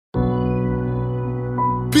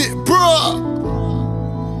Big bruh.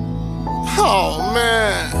 Oh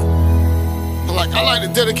man. I like to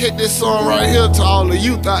dedicate this song right here to all the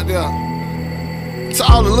youth out there. To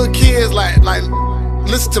all the little kids like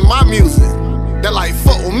listen to my music. That like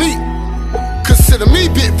fuck with me. Consider me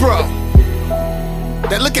big bruh.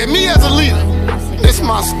 That look at me as a leader. It's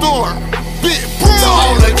my story. Big bruh. To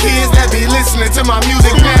all the kids that be listening to my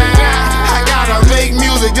music now, I gotta make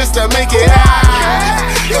music just to make it out.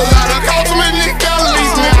 Cause I done caught too many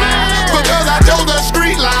felonies now, because I told the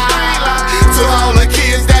street lie. To all the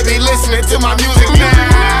kids that be listening to my music now,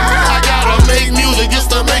 I gotta make music just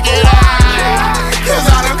to make it out. Cause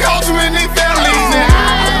I done caught too many felonies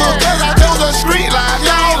now, because I told the street lie.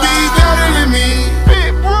 Y'all be better than me.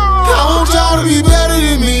 I want y'all to be better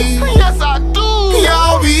than me. Yes I do.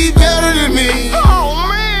 Y'all be better than me. Oh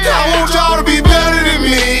man. I want y'all to be better than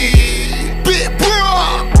me.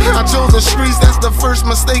 I chose the streets, that's the first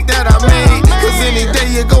mistake that I made. Cause any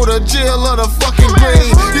day you go to jail or the fucking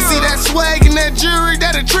grave. You see that swag and that jewelry,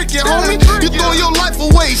 that'll trick you, homie. You throw your life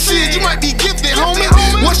away, shit, you might be gifted, homie.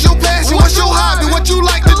 What's your passion, what's your hobby, what you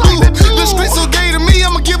like to do? The streets so gay to me,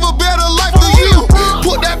 I'ma give a better life to you.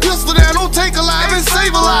 Put that pistol down, don't take a life and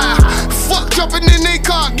save a life. Fuck jumping in they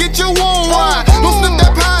car, get your own ride. Don't slip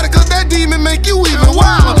that powder, cause that demon make you even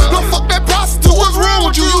wilder. Don't fuck that prostitute, what's wrong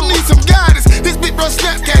with you? You need some guidance. This big bro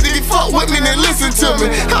Snapkatt, if he fuck with me, then listen to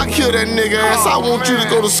me. I'll kill that nigga ass, I want you to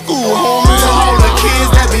go to school, homie. To all the kids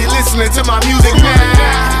that be listening to my music now,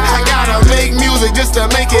 I gotta make music just to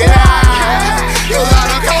make it out. Cause I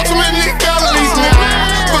done caught too many felonies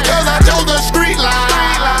now, because I told the street lie.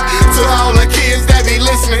 To all the kids that be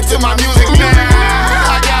listening to my music now,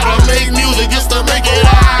 I gotta make music just to make it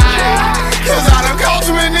out. Cause I done caught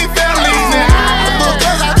too many felonies now,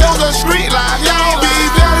 because I told the street lie. Y'all be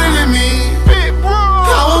better than me.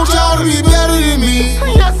 I want y'all to be better than me.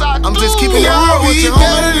 Yes, I do. I'm just keeping it real with you,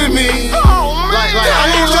 better than me. Oh man.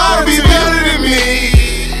 I want y'all to be better than me.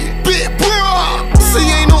 Big bruh. See,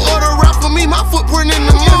 ain't no other rap for me. My footprint in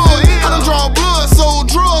the mud. I done draw blood, sold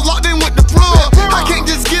drugs, locked in with the plug. I can't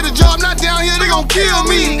just get a job, not down here, they gon' kill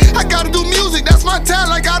me. I gotta do music, that's my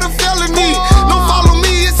talent, I got a felony. Don't follow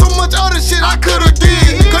me, it's so much other shit I could've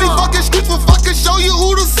did. Cause these fucking streets will fucking show you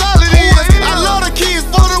who the solid is. I love the kids,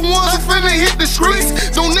 for the ones that finna hit the streets.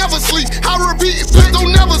 Don't never sleep, I repeat, please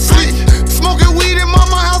don't never sleep. Smoking weed in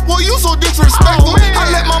mama's house, boy, you so disrespectful. I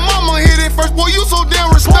let my mama hit it first, boy, you so damn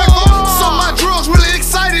respectful. Some of my drugs really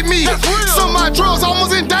excited me. Some of my drugs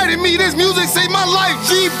almost indicted me. This music saved my life,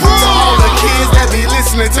 G-bro. To all the kids that be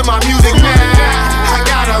listening to my music now, I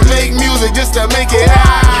gotta make music just to make it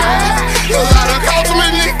out. Cause I done caught too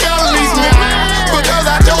many felonies now, because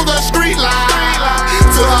I told the street lie.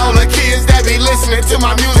 To all the kids that be listening to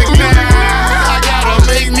my music now, I gotta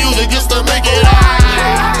make music just to make it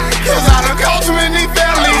out. Cause I done caught too many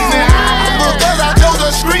felonies now, because I told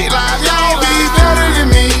the street lie. Y'all be better than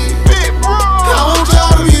me. I want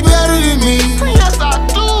y'all to be better than me. Yes, I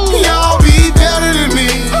do. Y'all be better than me.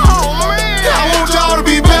 Oh man. I want y'all to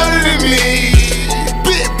be better than me.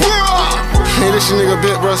 Big bruh. Hey, this your nigga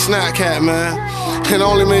Big Bro Snapkatt, man. And I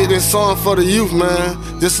only made this song for the youth, man.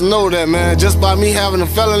 Just know that, man. Just by me having a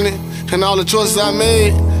felony and all the choices I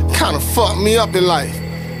made, kinda fucked me up in life.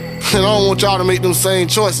 And I don't want y'all to make them same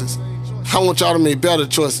choices. I want y'all to make better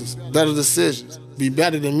choices, better decisions. Be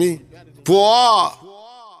better than me. Boy.